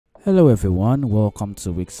Hello everyone, welcome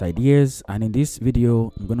to Wix Ideas, and in this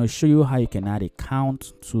video I'm going to show you how you can add a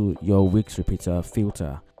count to your Wix repeater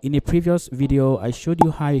filter. In a previous video, I showed you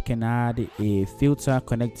how you can add a filter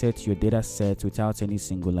connected to your data set without any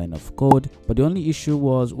single line of code, but the only issue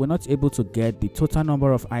was we're not able to get the total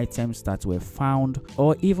number of items that were found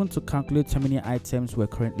or even to calculate how many items were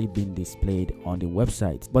currently being displayed on the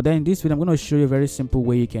website. But then in this video, I'm going to show you a very simple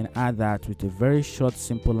way you can add that with a very short,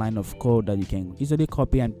 simple line of code that you can easily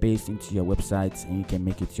copy and paste into your website and you can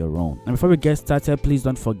make it your own. And before we get started, please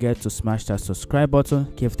don't forget to smash that subscribe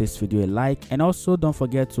button, give this video a like, and also don't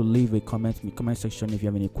forget to leave a comment in the comment section if you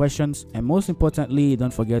have any questions, and most importantly,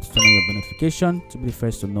 don't forget to turn on your notification to be the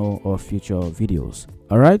first to know our future videos.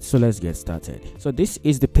 Alright, so let's get started. So this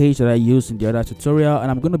is the page that I used in the other tutorial, and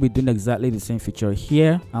I'm going to be doing exactly the same feature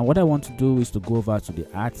here. And what I want to do is to go over to the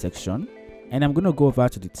add section, and I'm going to go over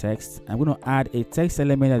to the text. I'm going to add a text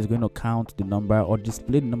element that is going to count the number or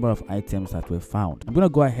display the number of items that were found. I'm going to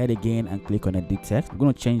go ahead again and click on edit text. I'm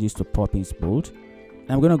going to change this to popping bold.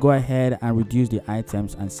 I'm going to go ahead and reduce the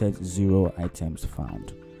items and set 0 items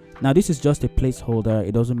found. Now this is just a placeholder.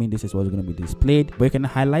 It doesn't mean this is what's going to be displayed, but you can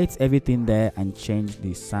highlight everything there and change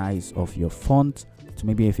the size of your font to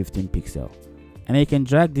maybe a 15 pixel. And then you can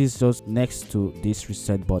drag this just next to this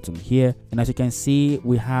reset button here, and as you can see,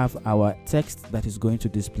 we have our text that is going to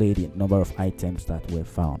display the number of items that were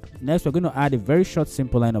found. Next, we're going to add a very short,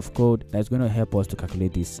 simple line of code that's going to help us to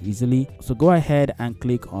calculate this easily. So go ahead and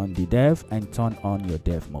click on the dev and turn on your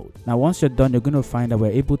dev mode. Now once you're done, you're going to find that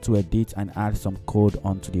we're able to edit and add some code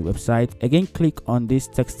onto the website. Again, click on this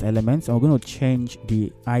text elements, and we're going to change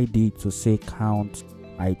the ID to say count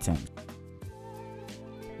items.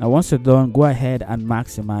 Now once you're done, go ahead and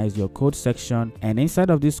maximize your code section, and inside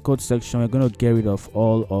of this code section we're going to get rid of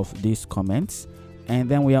all of these comments, and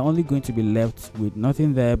then we are only going to be left with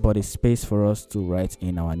nothing there but a space for us to write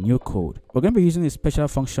in our new code. We're going to be using a special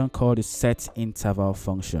function called the set interval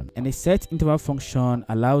function, and the set interval function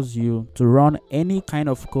allows you to run any kind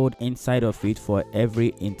of code inside of it for every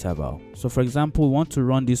interval. So for example, we want to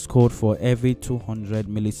run this code for every 200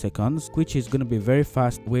 milliseconds, which is going to be a very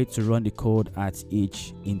fast way to run the code at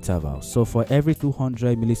each interval. So for every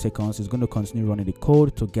 200 milliseconds, it's going to continue running the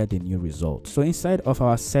code to get the new result. So inside of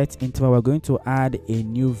our set interval, we're going to add a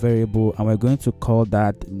new variable, and we're going to call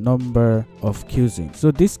that number of cuisines.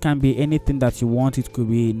 So this can be anything that you want. It could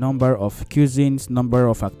be number of cuisines, number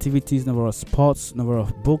of activities, number of sports, number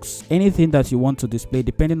of books, anything that you want to display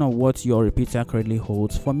depending on what your repeater currently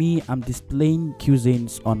holds. For me, I'm displaying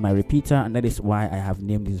cuisines on my repeater, and that is why I have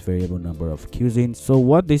named this variable number of cuisines. So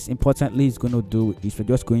what this importantly is going to do is we're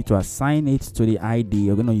just going to assign it to the ID.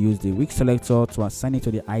 You're going to use the Wix selector to assign it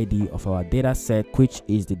to the ID of our data set, which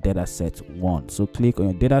is the dataset 1. So click on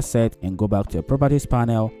your data set and go back to your properties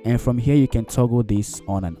panel, and from here you can toggle this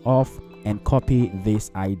on and off and copy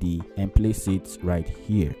this ID and place it right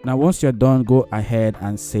here. Now once you're done, go ahead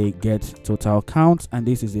and say get total count, and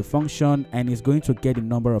this is a function, and it's going to get the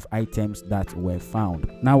number of items that were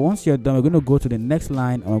found. Now once you're done, we're going to go to the next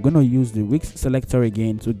line, and we're going to use the Wix selector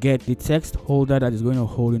again to get the text holder that is going to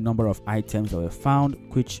hold the number of items that were found,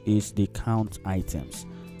 which is the count items.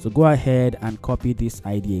 So go ahead and copy this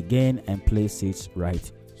ID again and place it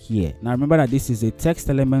right here. Now remember that this is a text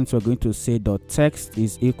element, so we're going to say dot text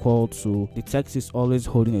is equal to, the text is always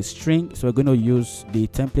holding a string, so we're going to use the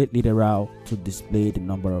template literal to display the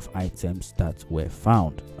number of items that were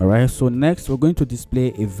found. Alright, so next we're going to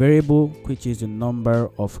display a variable which is the number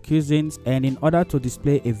of cuisines, and in order to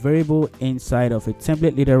display a variable inside of a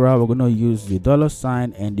template literal, we're going to use the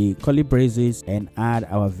 $ and the curly braces and add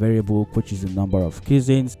our variable which is the number of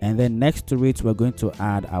cuisines, and then next to it we're going to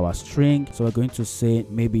add our string. So we're going to say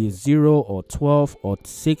maybe 0 or 12 or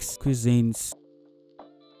 6 cuisines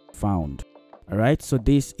found. Alright, so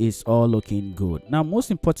this is all looking good. Now most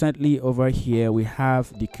importantly, over here we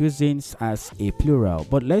have the cuisines as a plural,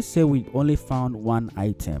 but let's say we only found one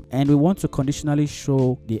item and we want to conditionally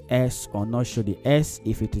show the S or not show the S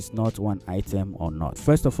if it is not one item or not.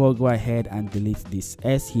 First of all, go ahead and delete this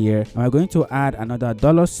S here, and we're going to add another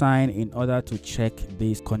 $ in order to check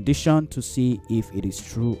this condition to see if it is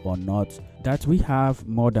true or not that we have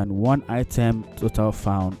more than one item total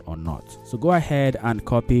found or not. So go ahead and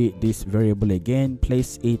copy this variable again,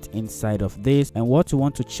 place it inside of this, and what you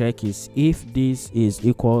want to check is if this is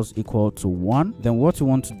equal to 1, then what we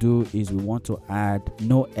want to do is we want to add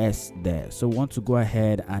no S there. So we want to go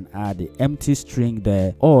ahead and add the empty string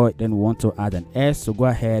there, or then we want to add an S, so go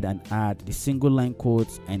ahead and add the single line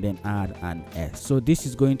quotes and then add an S. So this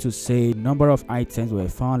is going to say number of items were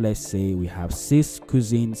found. Let's say we have 6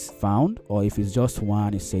 cuisines found, or if it's just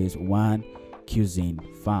one, it says 1 cuisine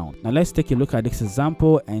found. Now let's take a look at this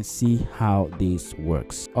example and see how this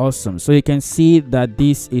works. Awesome. So you can see that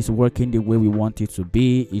this is working the way we want it to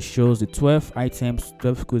be. It shows the 12 items,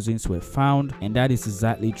 12 cuisines were found, and that is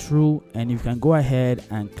exactly true. And you can go ahead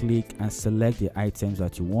and click and select the items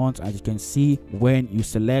that you want. As you can see, when you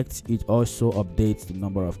select, it also updates the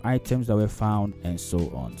number of items that were found and so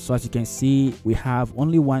on. So as you can see, we have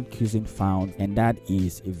only one cuisine found, and that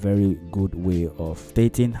is a very good way of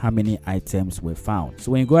stating how many items were found.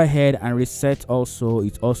 So when you go ahead and reset also,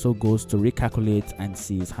 it also goes to recalculate and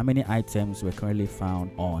sees how many items were currently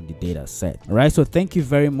found on the data set. All right, so thank you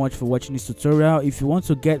very much for watching this tutorial. If you want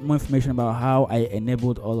to get more information about how I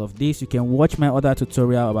enabled all of this, you can watch my other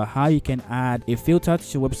tutorial about how you can add a filter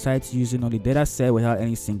to your website using only data set without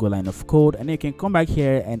any single line of code. And then you can come back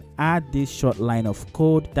here and add this short line of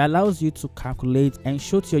code that allows you to calculate and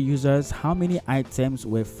show to your users how many items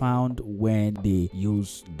were found when they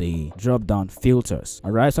use the drop down filters.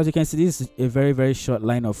 All right, so as you can see, this is a very short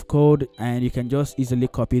line of code, and you can just easily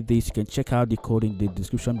copy this. You can check out the code in the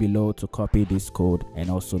description below to copy this code and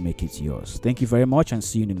also make it yours. Thank you very much, and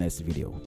see you in the next video.